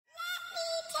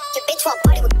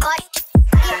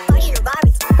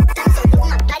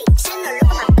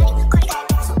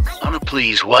Anna,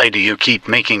 please, why do you keep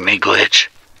making me glitch?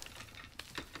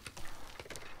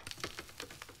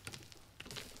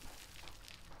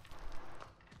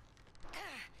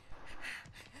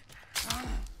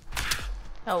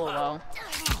 LOL.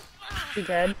 She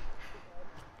dead?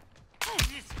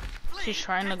 She's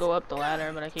trying to go up the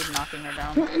ladder, but I keep knocking her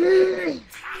down.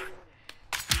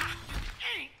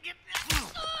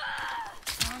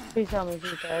 Please tell me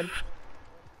she's dead.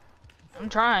 I'm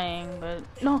trying, but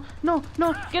no, no,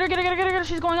 no! Get her, get her, get her, get her, get her!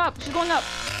 She's going up! She's going up!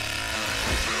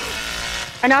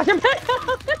 I knocked her back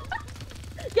out!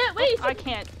 Yeah, wait! I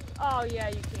can't. Oh yeah,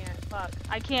 you can't. Fuck.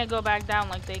 I can't go back down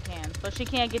like they can. But she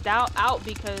can't get out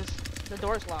because the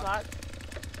door's locked.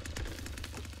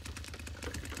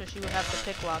 So she would have to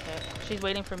pick lock it. She's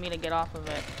waiting for me to get off of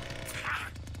it.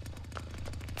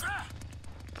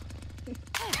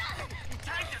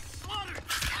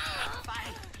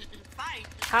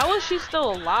 How is she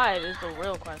still alive is the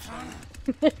real question.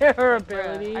 Her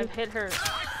ability. I've hit her.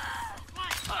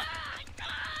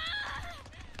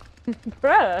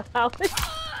 Bruh, how is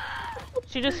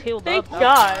She just healed Thank up. Thank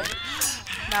God.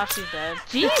 Now she's dead.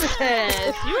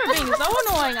 Jesus! You were being so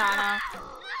annoying, Anna.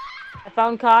 I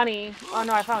found Connie. Oh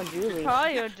no, I found Julie.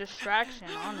 Probably a distraction,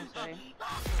 honestly.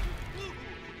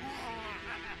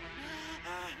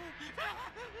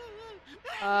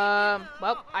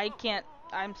 Well, I can't.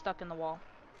 I'm stuck in the wall.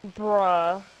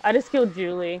 Bruh. I just killed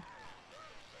Julie.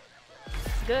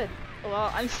 Good.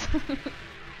 Well, I'm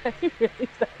You really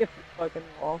stuck in the fucking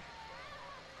wall.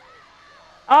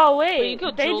 Oh wait, you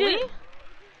killed Julie?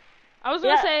 I was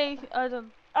gonna say,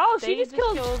 oh, she just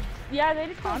killed. Yeah, they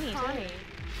just killed Connie. Connie.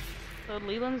 So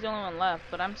Leland's the only one left,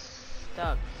 but I'm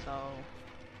stuck, so...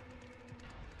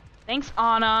 Thanks,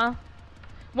 Anna!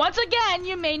 Once again,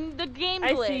 you made the game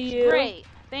glitch! I see you. Great!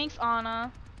 Thanks,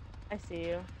 Anna. I see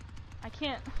you. I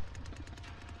can't...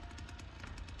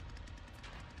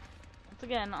 Once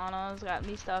again, Anna's got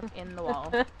me stuck in the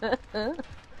wall.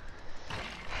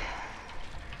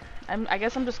 I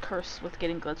guess I'm just cursed with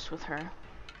getting glitched with her.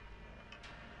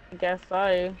 I guess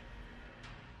so.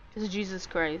 Just Jesus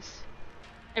Christ.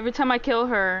 Every time I kill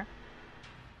her,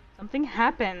 something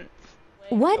happens.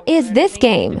 What is this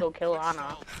game? Go kill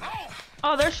Anna.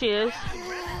 Oh, there she is.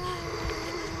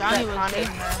 Johnny was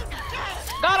hitting her.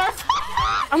 Got her!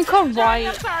 I'm Johnny,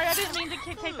 I'm sorry, I didn't mean to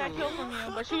take that kill from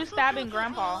you, but she was stabbing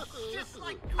Grandpa.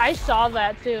 I saw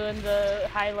that too in the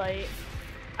highlight.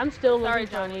 I'm still sorry,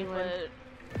 looking Johnny, but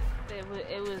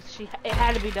it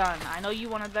had to be done. I know you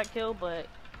wanted that kill, but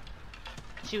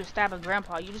she was stabbing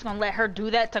Grandpa. You just gonna let her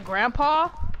do that to Grandpa?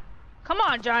 Come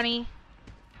on, Johnny.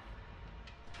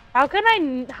 How did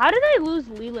I lose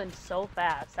Leland so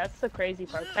fast? That's the crazy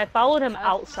part. I followed him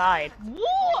outside.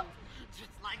 What?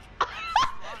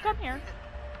 Come here.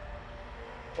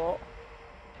 Well,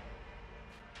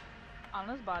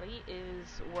 Anna's body is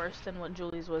worse than what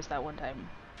Julie's was that one time.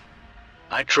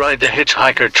 I tried the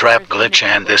hitchhiker trap glitch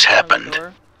and this happened.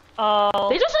 oh,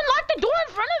 They just unlocked the door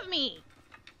in front of me!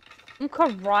 I'm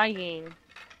crying.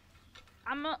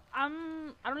 I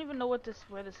don't even know where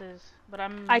this is, but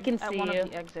I can at see one you. of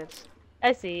the exits.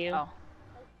 I see you. Oh.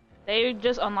 They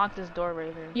just unlocked this door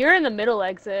right here. You're in the middle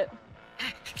exit.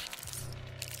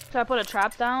 So I put a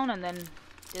trap down and then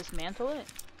dismantle it?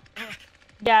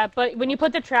 Yeah, but when you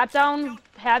put the trap down,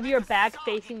 have your back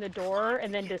facing the door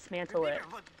and then dismantle it.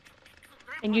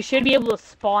 And you should be able to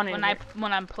spawn in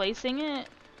when I'm placing it?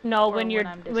 No, when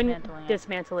I'm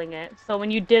dismantling it. So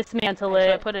when you dismantle it,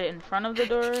 so I put it in front of the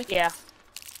door? Yeah.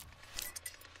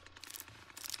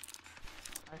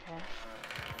 Okay.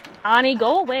 Ani,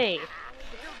 go away.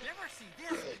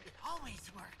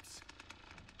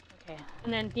 Okay.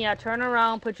 And then, yeah, turn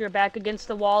around, put your back against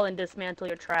the wall, and dismantle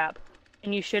your trap.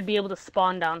 And you should be able to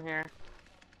spawn down here.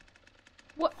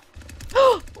 What?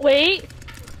 Wait!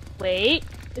 Wait!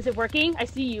 Is it working? I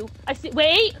see you. I see-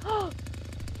 wait!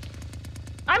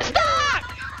 I'm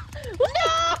stuck!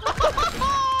 No!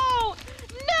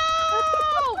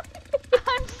 No!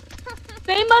 I'm stuck!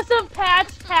 They must have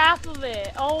patched half of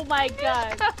it. Oh my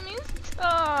god. I'm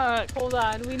stuck. Hold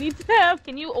on, we need to have-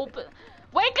 Can you open-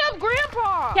 Wake up,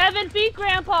 Grandpa! Kevin, feed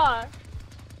Grandpa!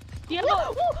 Do you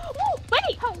have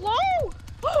Wait! Hello?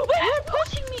 Wait, you're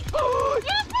pushing me! You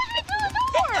just pushed me through the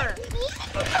door!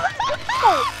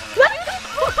 Let me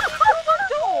Through the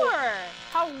door!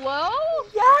 Hello?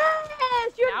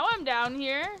 Yes! You're Now I'm down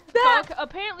here. That- So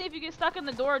apparently if you get stuck in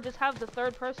the door, just have the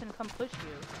third person come push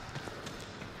you.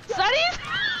 Sunny's-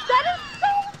 That is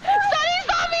so good! Sunny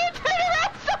saw me and turned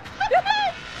around so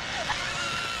fast!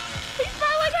 He's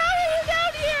probably like, how are you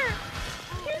down here?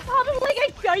 He's probably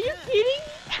like, are you kidding?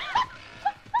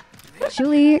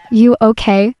 Julie, you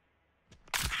okay?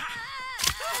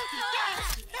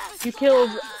 You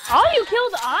killed. Oh, you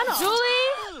killed Anna.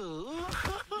 Julie.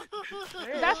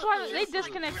 That's why they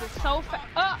disconnected so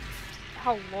fast.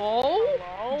 Hello?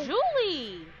 Hello?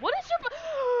 Julie. What is your?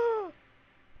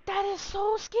 That is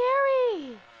so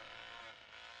scary.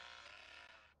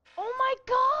 Oh my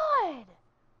god.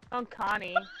 On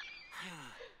Connie.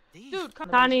 Dude,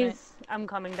 Connie's. I'm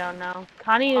coming down now.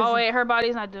 Connie is. Oh wait, her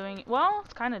body's not doing it. Well,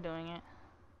 it's kind of doing it.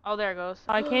 Oh, there it goes.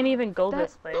 I can't even go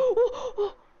this way.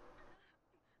 Oh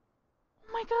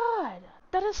my god,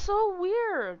 that is so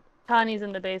weird. Connie's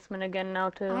in the basement again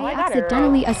now too. I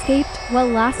accidentally escaped while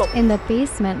lost in the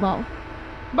basement, lol.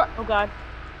 But Oh god.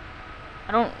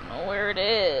 I don't know where it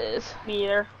is. Me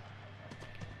either.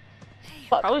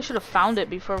 Probably should have found it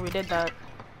before we did that.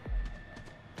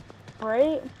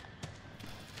 Right?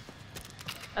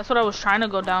 That's what I was trying to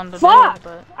go down to do, Fuck!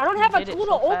 but I don't have a did it tool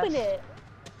so to open fast. it.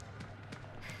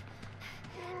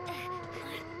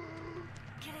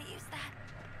 Can I use that?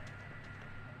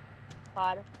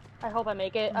 God. I hope I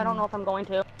make it. I don't know if I'm going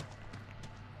to.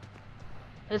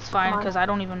 It's fine, Come on. because I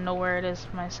don't even know where it is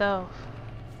myself.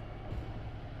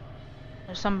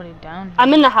 There's somebody down here.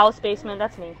 I'm in the house basement.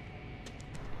 That's me.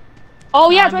 Oh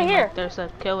No, yeah, I it's right mean, here. like, there's a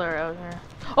killer out here.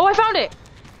 Oh, I found it!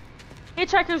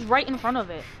 Hitchhiker's right in front of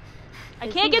it. I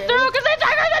Is can't he get really? through because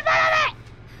Hitchhiker's in front of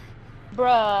it!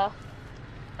 Bruh.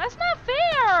 That's not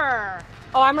fair!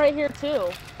 Oh, I'm right here too.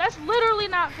 That's literally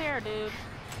not fair, dude.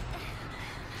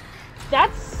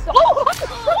 That's. Oh!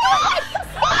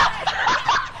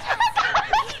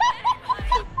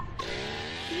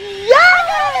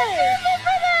 Yes!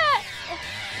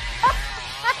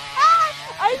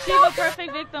 I Achieve a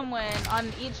perfect victim win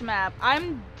on each map.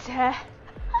 I'm dead.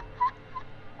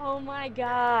 Oh my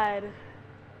god.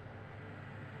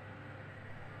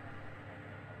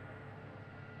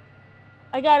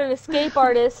 I got an escape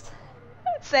artist.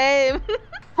 Same.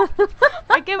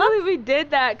 I can't believe we did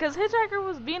that because Hitchhiker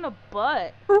was being a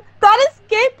butt. That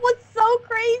escape was so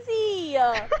crazy.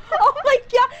 Oh my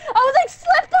god. I was like,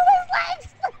 slip through his legs.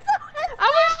 Slip through his legs. I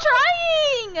was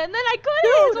trying and then I couldn't.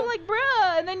 Dude. So I'm like,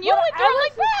 bruh. And then you Well, went through. I'm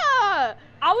like, bruh.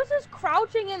 I was just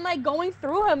crouching and like going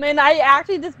through him, and I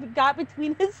actually just got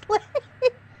between his legs.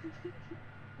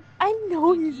 I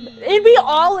know he's. And we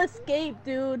all escaped,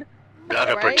 dude.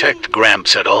 Gotta Right? protect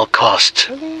Gramps at all costs.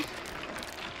 Really?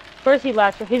 Where's he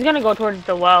last? He's gonna go towards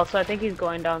the well, so I think he's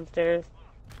going downstairs.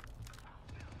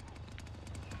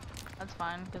 That's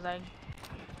fine because I'm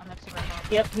next to Grandpa.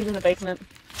 Yep, he's in the basement.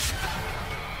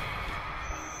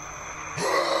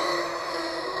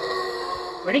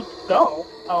 Where'd he go?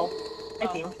 Oh, I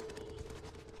see him.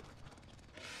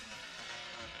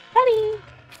 Honey!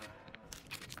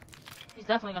 He's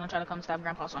definitely gonna try to come stab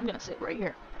Grandpa, so I'm gonna sit right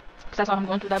here. Cause that's how I'm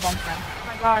going through that bone scan. Oh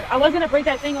my god, I was gonna break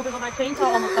that thing open, but my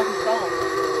chainsaw almost fucking fell.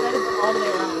 I had to go all the way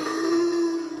around.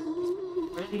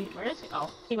 Where is he? Where is he?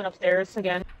 Oh. He went upstairs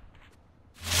again.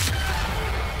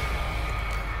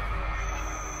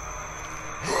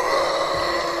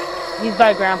 He's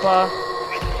by Grandpa.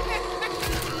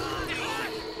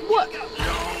 What?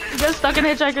 He got stuck in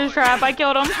Hitchhiker's trap. I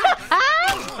killed him.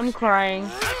 I'm crying.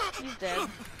 He's dead.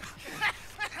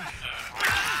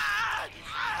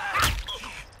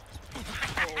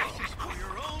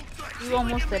 You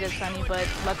almost did it, Sonny, but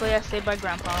luckily I stayed by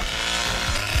Grandpa.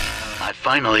 I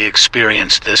finally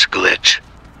experienced this glitch.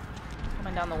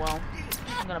 Coming down the well.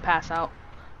 I'm gonna pass out.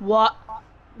 What?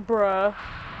 Bruh.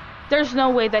 There's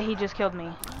no way that he just killed me.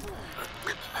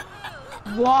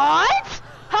 What?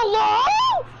 Hello?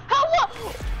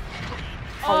 Hello?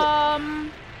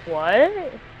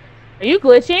 What? Are you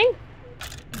glitching?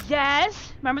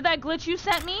 Yes. Remember that glitch you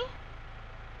sent me?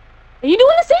 Are you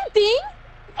doing the same thing?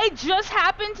 It just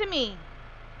happened to me.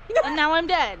 And now I'm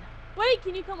dead. Wait,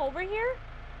 can you come over here?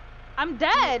 I'm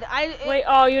dead. Wait,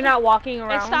 oh, you're not walking It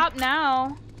around? stopped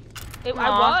now. I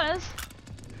Aw. was.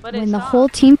 But it When the stopped. whole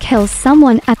team kills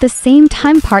someone at the same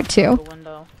time, part 2. The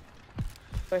window.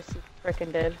 Of course he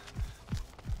frickin' did.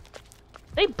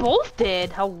 They both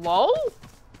did. Hello?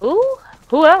 Ooh,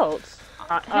 who else?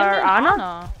 Him and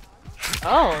Anna?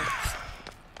 Oh.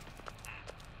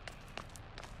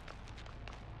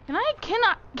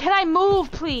 Can I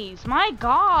move, please? My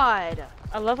God.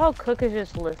 I love how Cook is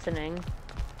just listening.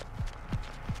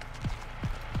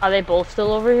 Are they both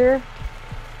still over here?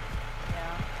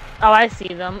 Yeah. Oh, I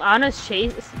see them. Anna's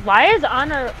chase. Why is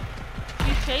Anna?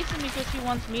 She's chasing me because she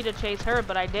wants me to chase her,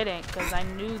 but I didn't because I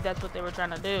knew that's what they were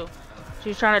trying to do. She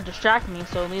was trying to distract me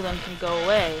so Leland can go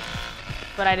away,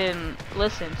 but I didn't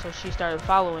listen, so she started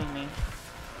following me.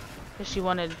 Because she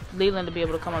wanted Leland to be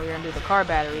able to come over here and do the car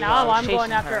battery. while I Now was I'm going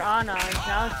chasing after her. Anna, and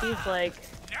now she's like.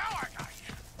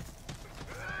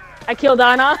 I killed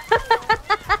Anna.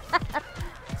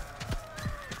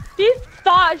 She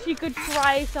thought she could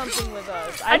try something with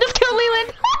us. I just killed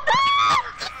Leland!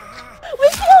 We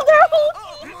killed her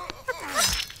whole.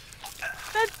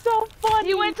 That's so funny.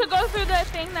 He went to go through that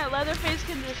thing that Leatherface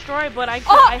can destroy, but I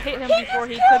hit him before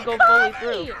he could go fully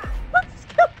through.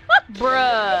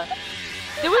 Bruh.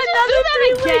 Did we just do that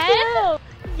again?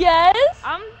 Yes.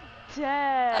 I'm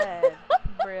dead.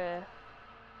 Bruh.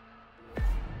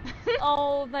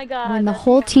 Oh my god. When the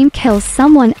whole team kills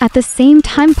someone at the same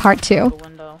time, part 2.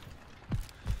 Window.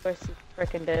 Of course he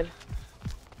frickin' did.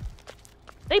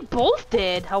 They both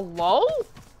did. Hello?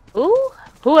 Ooh,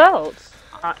 who else?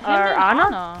 Him and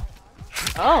Anna?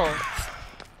 Oh.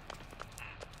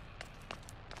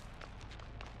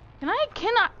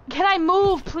 Can I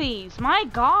move, please? My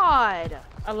god.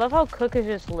 I love how Cook is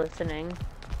just listening.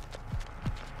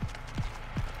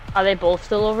 Are they both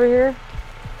still over here?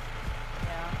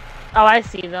 Yeah. Oh, I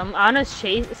see them. Anna's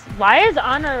chase. Why is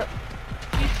Anna?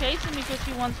 She's chasing me because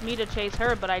she wants me to chase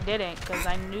her, but I didn't because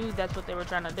I knew that's what they were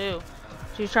trying to do.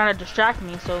 She was trying to distract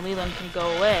me so Leland can go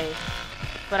away,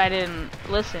 but I didn't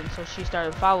listen, so she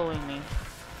started following me.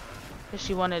 Because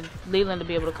she wanted Leland to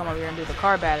be able to come over here and do the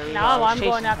car battery. Now I'm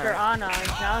going after Anna, and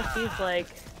now she's like...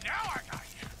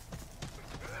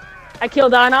 I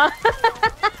killed Anna.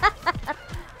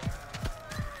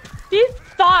 She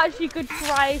thought she could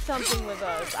try something with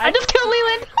us. I just killed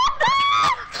Leland!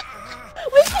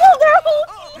 We killed her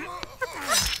whole...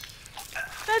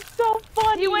 That's so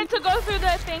funny. He went to go through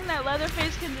that thing that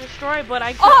Leatherface can destroy, but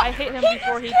I hit him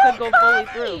before he could go fully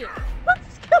through.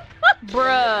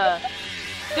 Bruh.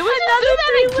 Did we just do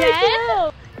that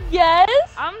again?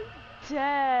 Yes. I'm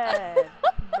dead.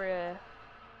 Bruh.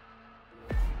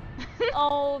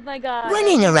 Oh my god.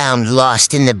 Running around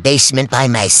lost in the basement by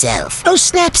myself. Oh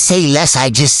snap, say less, I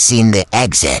just seen the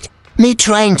exit. Me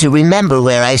trying to remember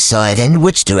where I saw it and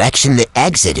which direction the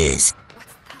exit is.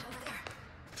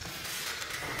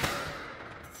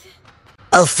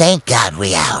 Oh thank God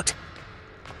we out.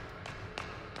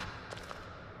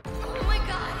 Oh my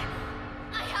god!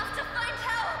 I have to find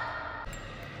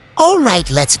help! Alright,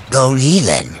 let's go,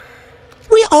 Leland.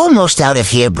 We're almost out of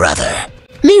here, brother.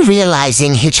 Me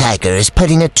realizing Hitchhiker is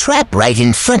putting a trap right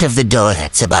in front of the door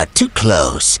that's about to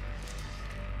close.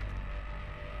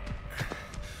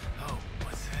 Oh,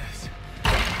 what's this?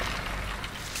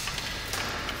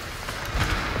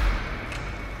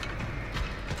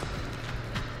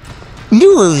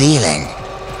 New Leland.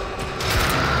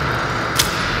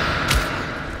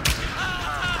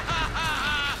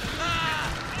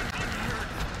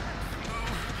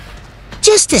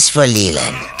 Justice for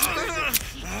Leland.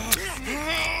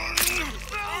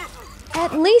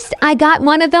 At least I got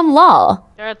one of them, lol.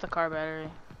 They're at the car battery.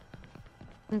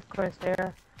 Of course they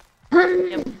are.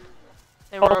 Yep.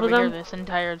 They were Both of over here them? this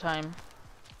entire time.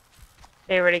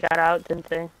 They already got out, didn't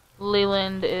they?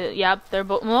 Leland, yep, they're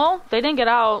both. Well, they didn't get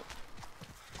out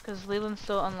because Leland's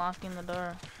still unlocking the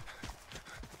door.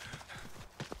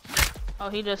 Oh,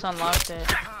 he just unlocked it.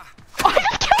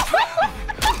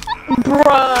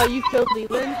 Bruh, you killed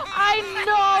Leland? I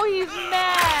know he's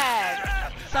mad.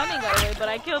 Sonny got away, but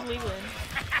I killed Leland.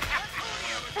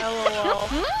 LOL.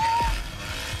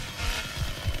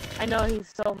 I know he's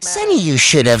so mad. Sonny, you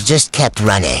should have just kept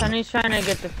running. Sonny's trying to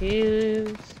get the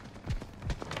fuse.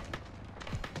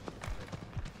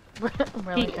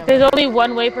 Really, There's only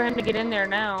one way for him to get in there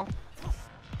now.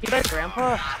 You bet,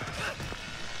 Grandpa.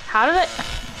 How did I?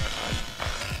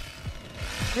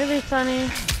 Really, Sonny?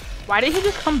 Why did he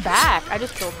just come back? I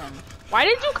just killed him. Why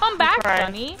did you come back, Right.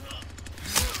 Sonny?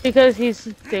 Because he's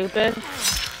stupid.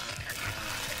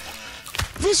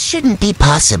 This shouldn't be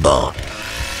possible.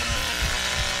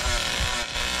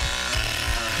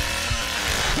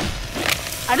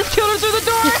 I just killed her through the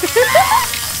door.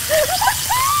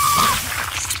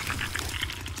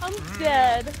 I'm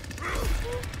dead.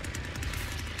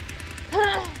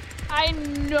 I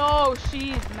know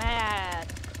she's mad.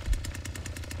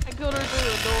 I killed her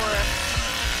through the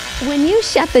door. When you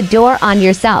shut the door on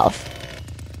yourself.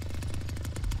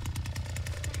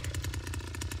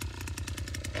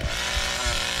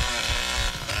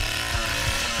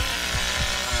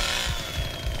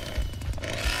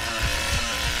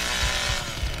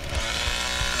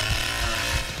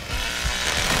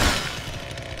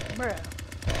 Bruh.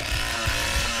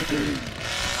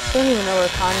 Don't even know where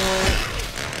Connie went.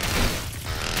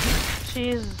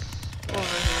 She's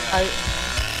over here.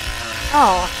 I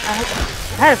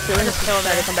had a feeling just she killed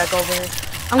tried her. to come back over here.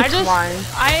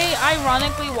 I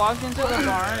ironically walked into the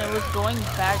bar and it was going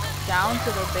back down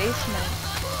to the basement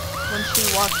when she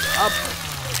walked up.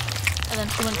 And then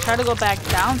she went try to go back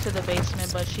down to the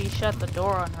basement, but she shut the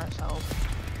door on herself.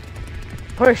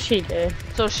 Of course she did.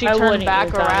 So she I turned wouldn't back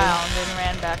use that. around and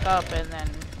ran back up, and then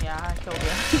yeah, I killed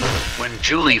her. When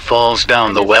Julie falls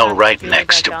down I the just well found right Julie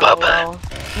next to back down the Bubba. well.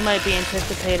 He might be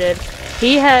anticipated.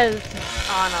 He has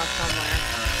Anna somewhere.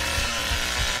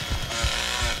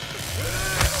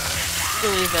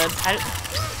 Julie's dead. I'm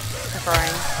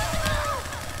crying.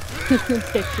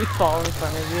 Did she fall in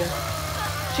front of you?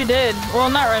 She did. Well,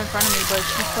 not right in front of me, but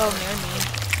she fell near me.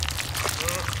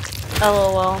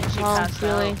 LOL. She Well, passed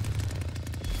Julie. out.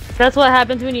 That's what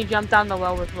happens when you jump down the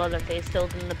well with Leatherface still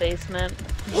in the basement.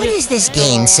 What is this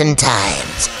game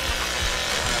sometimes?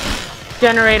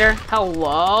 Generator.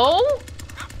 Hello?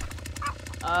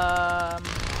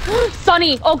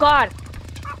 Sunny! Oh god!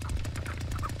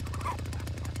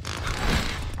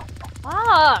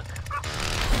 Fuck!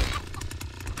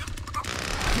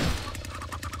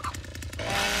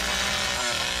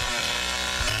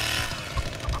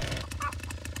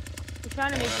 He's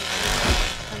trying to make me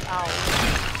come out.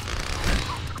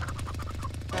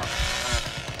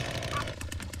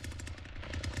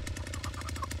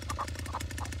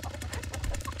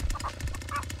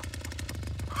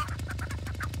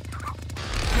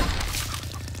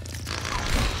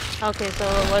 Okay, so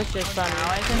it was just Sunny.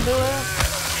 Now I can do it?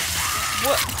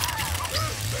 What?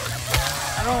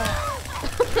 I don't...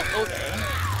 Okay.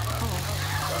 Oh,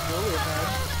 Julie's dead.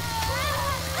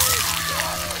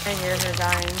 I hear her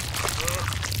dying.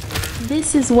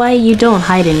 This is why you don't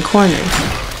hide in corners.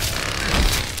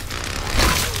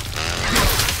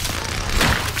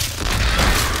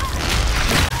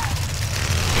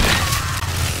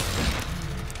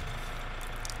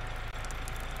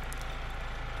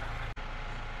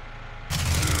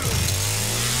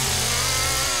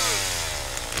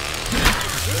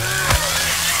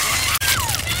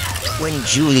 When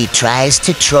Julie tries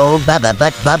to troll Bubba,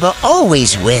 but Bubba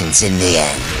always wins in the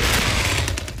end.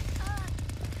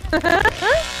 Why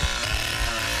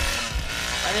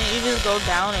didn't you just go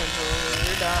down and Julie?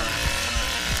 You're done.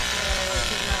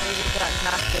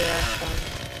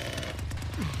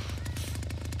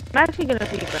 I'm actually gonna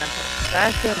see Grandpa.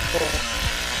 That's him cool.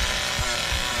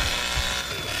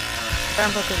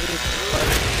 Grandpa could be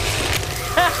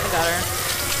I got her.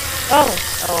 Oh.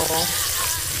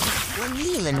 When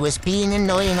Leland was being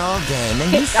annoying all game,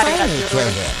 and you Got it, finally got killed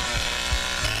it. him.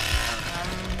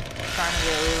 I'm trying to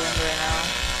get Leland right now.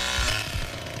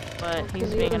 But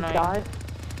he's being annoying.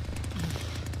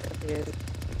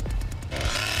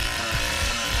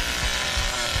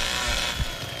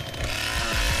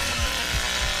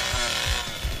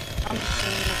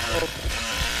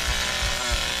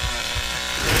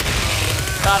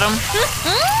 Got him.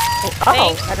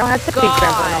 Oh, I don't have to be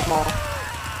Grandpa no more.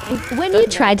 When you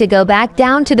try to go back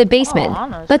down to the basement,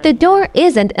 but the door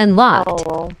isn't unlocked. Oh,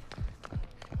 well.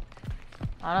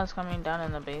 Anna's coming down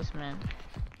in the basement.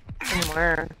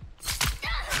 Where?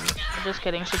 I'm just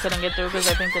kidding. She couldn't get through because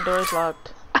I think the door is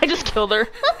locked. I just killed her.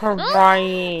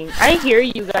 Crying. I hear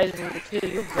you guys too.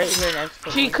 You're right here next to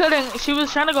me. She couldn't. She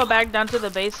was trying to go back down to the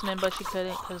basement, but she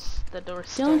couldn't because the door's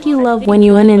still Don't you locked. love when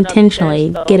you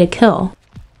unintentionally get a kill?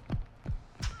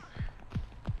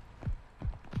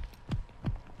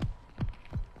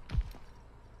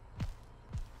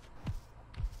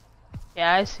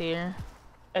 Yeah, I see her.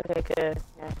 Okay, good.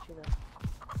 Yeah, she does.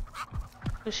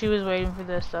 Cause she was waiting for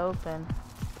this to open.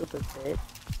 Stupid bitch.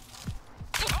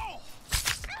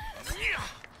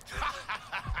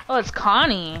 Oh, it's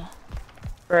Connie.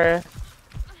 Bruh.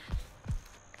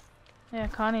 Yeah,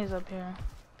 Connie's up here.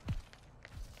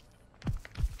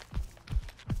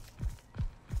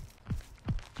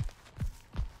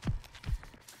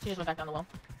 She just went back down the well.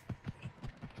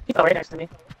 She fell right next to me.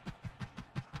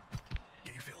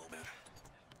 Can you feel a bit?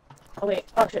 Oh wait.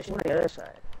 Oh shit, she went on the other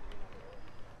side.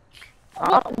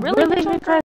 What? Really?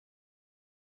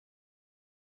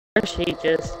 She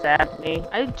just stabbed me.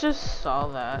 I just saw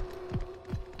that.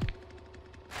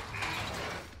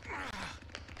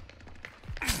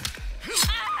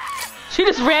 She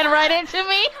just ran right into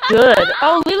me. Good.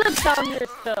 Oh, Leland's down here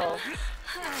still.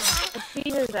 Let's see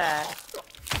his ass.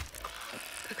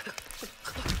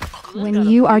 When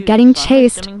you are getting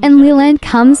chased and Leland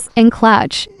comes in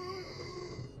clutch.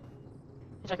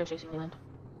 Hitchhiker chasing Leland.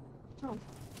 I'm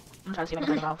gonna try to see if I can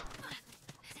turn him off.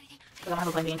 Because I don't have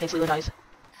a plan B in case Leland dies.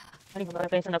 I need to put my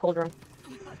face in a cold room.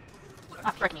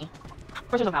 Ah, frick me. Of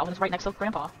course there's a valve and it's right next to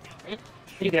Grandpa. Right?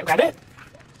 Did you get grab it?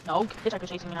 No, Hitchhiker's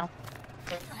chasing me now.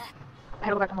 Okay. I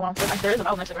had to go back on the wall. There is a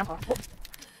valve next to Grandpa. Oh.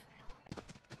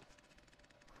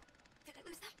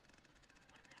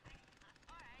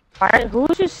 Alright,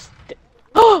 who's just...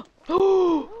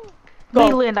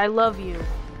 Leland, I love you.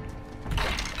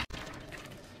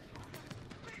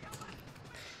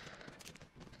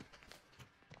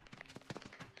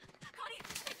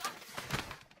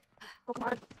 Go!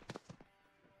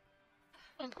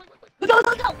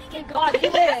 Thank God, you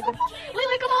did.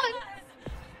 Leland, come on!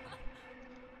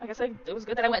 I guess it was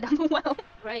good that I went down the well.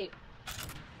 Right.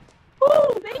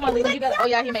 Come on, Leland, you got it. Oh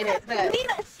yeah, he made it.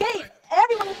 Lena escaped.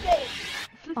 Everyone escaped.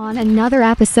 On another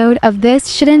episode of This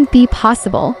Shouldn't Be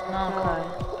Possible. Okay.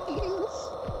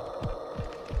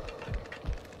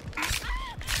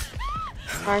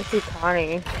 I see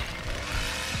Connie.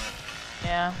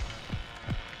 Yeah.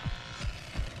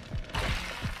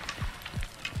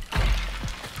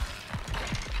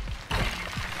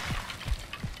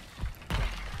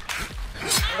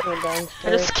 I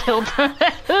just killed her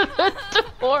at the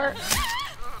door.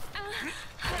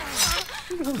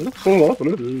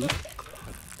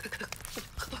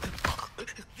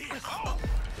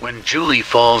 When Julie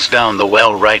falls down the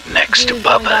well right next to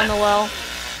Down the Bubba, well.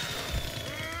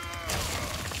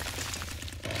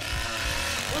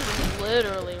 It was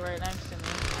literally right next to me.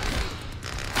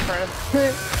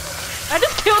 I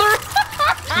just killed her.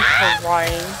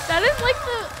 That is like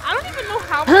I don't even know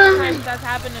how many times that's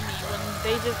happened to me when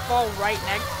they just fall right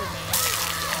next to me.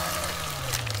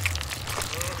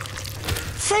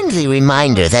 Friendly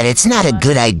reminder that it's not a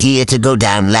good idea to go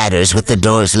down ladders with the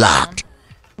doors locked.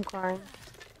 Okay.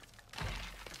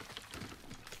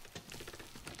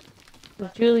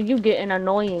 Julie, you getting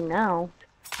annoying now.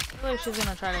 I feel like she's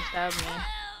gonna try to stab me.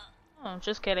 Oh,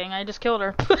 just kidding. I just killed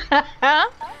her.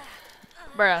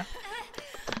 Bruh.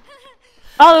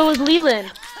 Oh, it was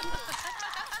Leland.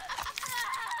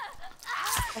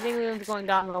 I think Leland's going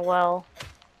down the well.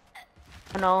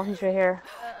 Oh no, he's right here.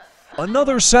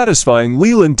 Another satisfying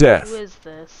Leland Who death. is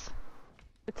this?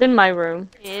 It's in my room.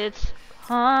 It's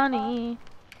Connie.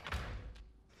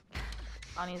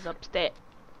 Connie's upstairs.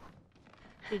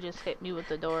 She just hit me with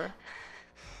the door.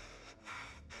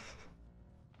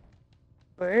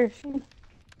 Where is she?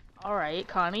 Alright,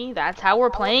 Connie, that's how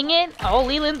we're playing it? Oh,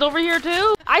 Leland's over here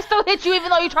too? I still hit you even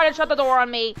though you tried to shut the door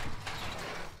on me.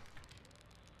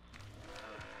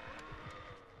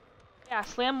 Yeah,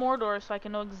 slam more doors so I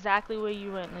can know exactly where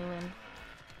you went, Leland.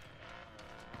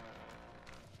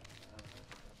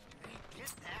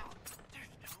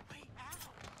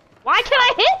 Why can't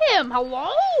I hit him?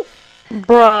 Hello?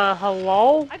 Bruh,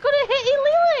 hello? I couldn't hit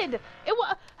Leland! It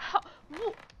was...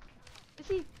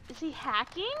 Is he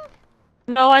hacking?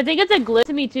 No, I think it's a glitch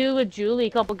to me too with Julie a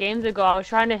couple games ago. I was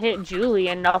trying to hit Julie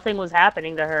and nothing was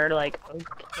happening to her. Like,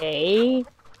 okay.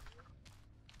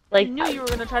 Like, I knew you were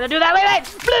gonna try to do that, Leland!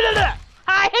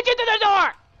 I hit you through the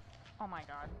door! Oh my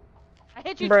god. I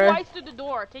hit you twice through the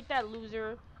door. Take that,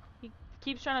 loser. He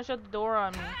keeps trying to shut the door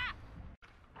on me.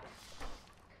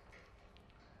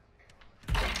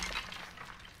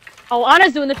 Oh,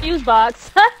 Anna's doing the fuse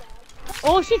box.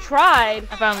 Oh, she tried.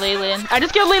 I found Leland. I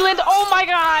just killed Leland. Oh my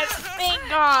god! Thank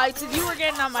God, because you were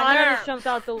getting on my Anna nerves. just jumped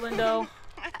out the window.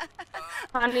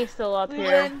 Connie's still up here.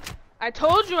 Leland, I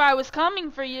told you I was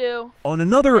coming for you. On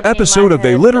another episode of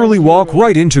They Literally Walk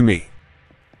Right Into Me.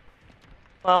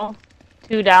 Well,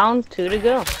 2 down, 2 to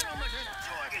go.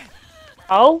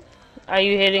 Oh? Are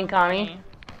you hitting Connie?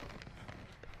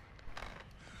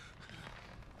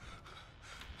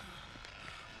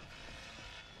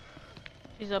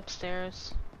 She's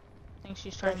upstairs. I think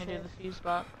she's trying to do the fuse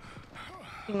box.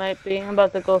 She might be. I'm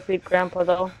about to go feed Grandpa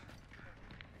though.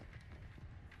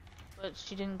 But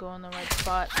she didn't go in the right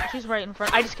spot. She's right in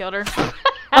front. I just killed her.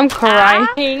 I'm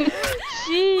crying.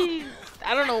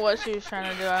 I don't know what she was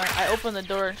trying to do. I opened the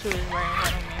door and she was right in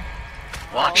front of me.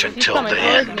 watch She's until coming the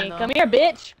towards end. me. Come here,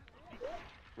 bitch.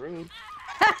 Rude.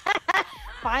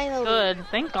 Finally. Good.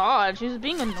 Thank God. She was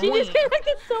being annoying. She just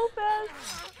reacted so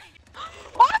fast.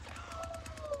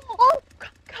 Oh,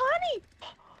 Connie!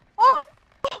 Oh,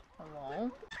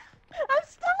 Hello? I'm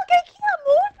stuck. I can't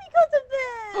move because of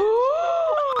this.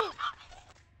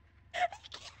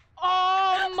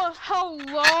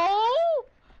 Hello?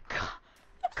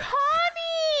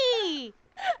 Connie!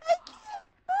 I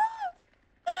can't move.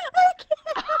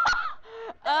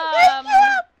 I can't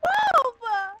move.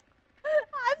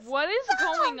 What is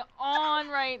going on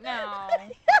right now?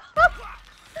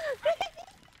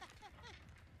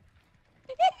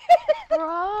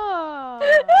 Bruh.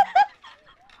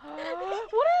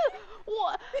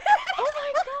 What? Oh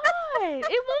my god!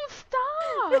 It won't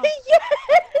stop! Yes.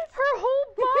 Her whole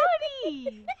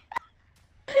body!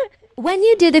 When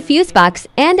you do the fuse box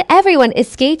and everyone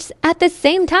escapes at the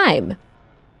same time.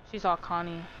 She saw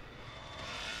Connie.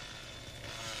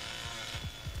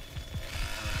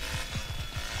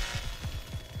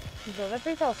 Is that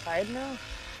face outside now?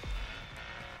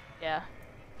 Yeah.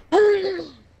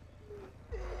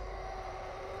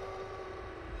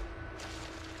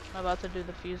 I'm about to do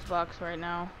the fuse box right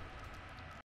now.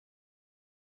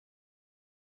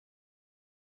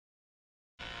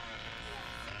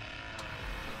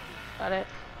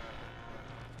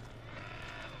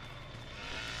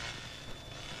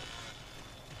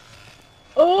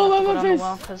 Oh, Leatherface!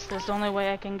 Because that's the only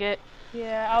way I can get.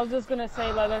 Yeah, I was just gonna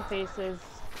say Leatherface is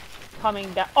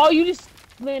coming down. Oh, you just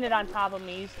landed on top of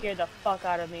me. You scared the fuck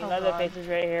out of me. Oh, Leatherface God. is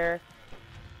right here.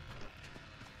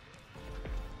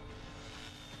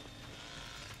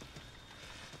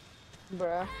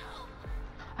 Bruh.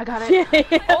 I got it.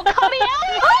 Oh, Connie!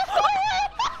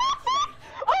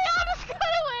 We all just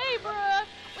got away, bruh!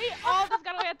 We all just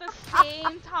got away at the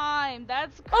same time.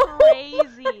 That's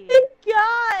crazy. Oh my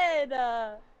god!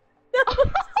 That was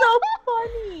so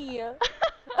funny!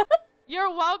 You're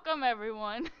welcome,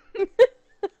 everyone.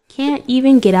 Can't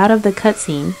even get out of the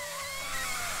cutscene.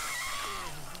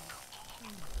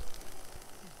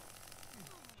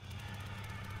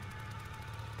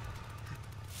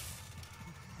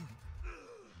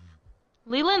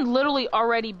 Leland literally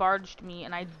already barged me,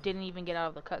 and I didn't even get out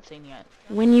of the cutscene yet.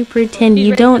 When you pretend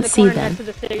you don't see them.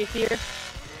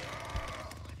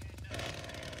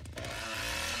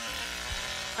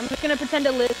 I'm just gonna pretend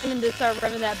to listen and just start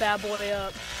revving that bad boy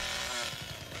up.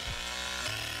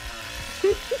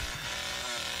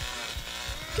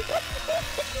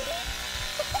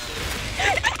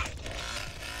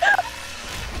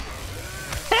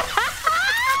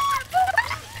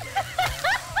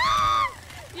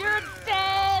 You're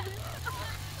dead!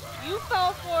 You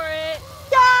fell for it!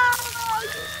 Oh,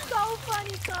 you're so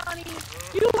funny, Connie!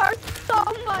 You are so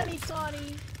funny,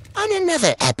 Connie! On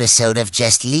another episode of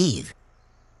Just Leave.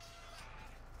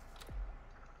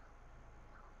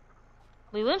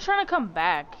 Leland's trying to come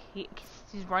back.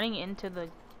 He's running into the...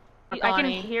 I can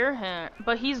hear him,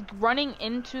 but he's running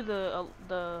into the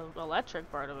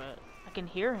electric part of it. I can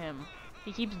hear him.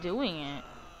 He keeps doing it.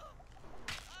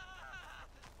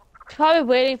 Probably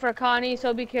waiting for Connie,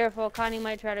 so be careful. Connie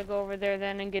might try to go over there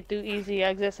then and get through easy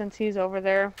exit since he's over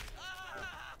there.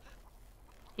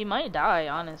 He might die,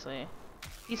 honestly.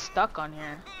 He's stuck on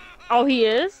here. Oh, he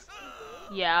is?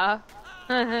 Yeah.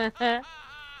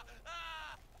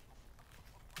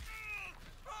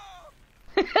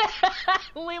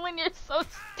 Leland, you're so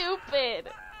stupid.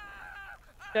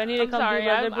 Do I need to I'm come sorry, do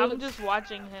leather I'm boots? just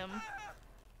watching him.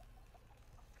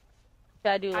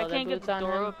 I do I leather can't get boots the on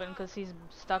door him. open because he's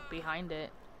stuck behind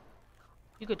it.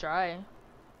 You could try.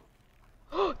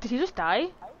 Did he just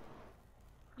die?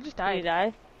 He just died. Did he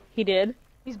die? He did.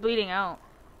 He's bleeding out.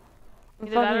 I'm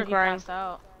Either that or fucking he crying. passed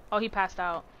out. Oh, he passed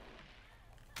out.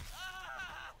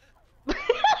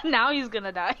 Now he's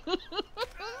gonna die.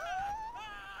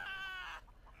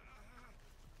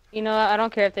 You know what? I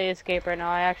don't care if they escape right now.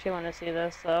 I actually want to see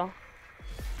this, so.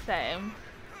 Same.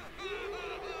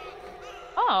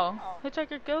 Oh,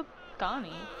 Hitchhiker killed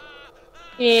Connie.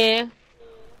 Yeah.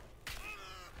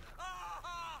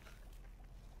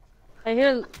 I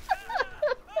hear.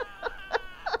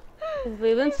 Is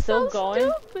Leland still going?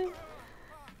 Stupid.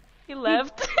 He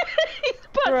left. He's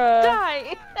about Bruh. to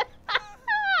die.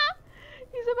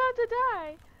 He's about to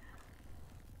die.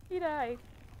 He died.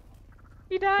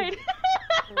 He died.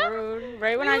 Rude.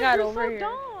 Right when I got You're over so here.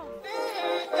 dumb.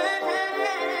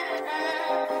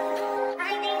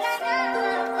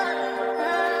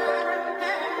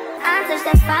 I touch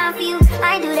that spot for you.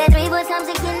 I do that 3 more times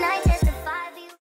again.